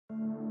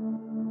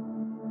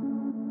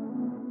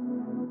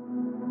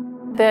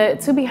The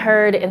To Be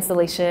Heard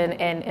installation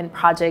and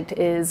project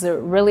is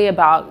really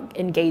about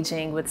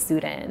engaging with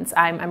students.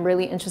 I'm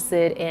really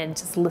interested in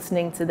just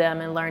listening to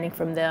them and learning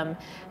from them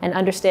and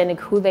understanding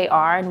who they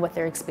are and what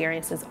their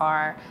experiences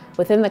are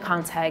within the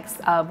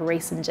context of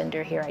race and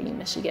gender here at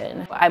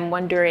UMichigan. I'm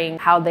wondering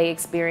how they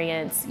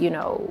experience,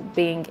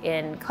 being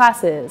in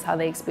classes, how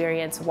they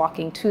experience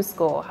walking to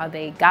school, how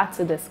they got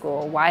to this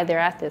school, why they're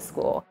at this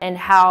school, and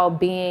how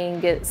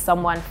being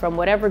someone from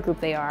whatever group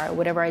they are,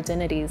 whatever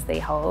identities they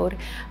hold,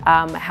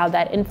 how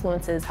that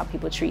influences how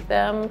people treat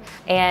them.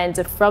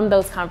 And from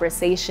those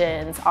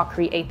conversations, I'll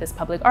create this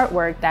public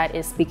artwork that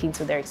is speaking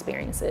to their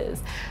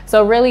experiences.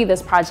 So really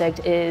this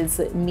project is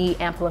me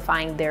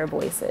amplifying their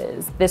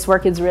voices. This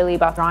work is really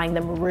about drawing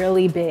them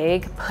really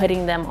big,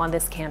 putting them on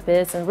this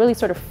campus, and really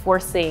sort of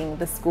forcing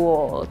the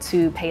school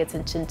to pay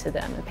attention to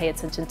them and pay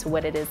attention to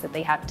what it is that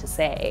they have to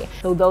say.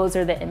 So those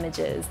are the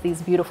images,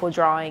 these beautiful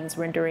drawings,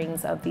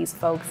 renderings of these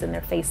folks and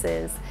their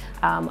faces,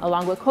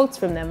 along with quotes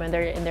from them and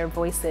their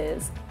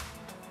voices.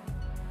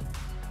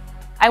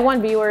 I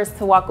want viewers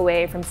to walk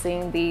away from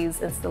seeing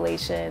these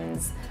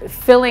installations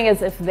feeling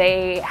as if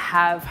they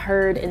have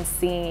heard and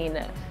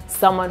seen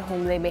someone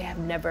whom they may have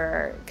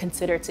never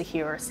considered to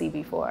hear or see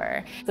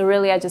before. So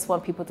really, I just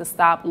want people to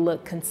stop,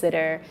 look,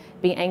 consider,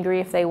 be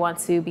angry if they want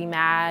to, be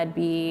mad,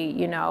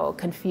 be,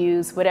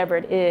 confused, whatever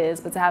it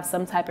is, but to have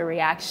some type of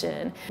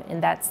reaction.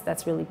 And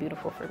that's really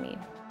beautiful for me.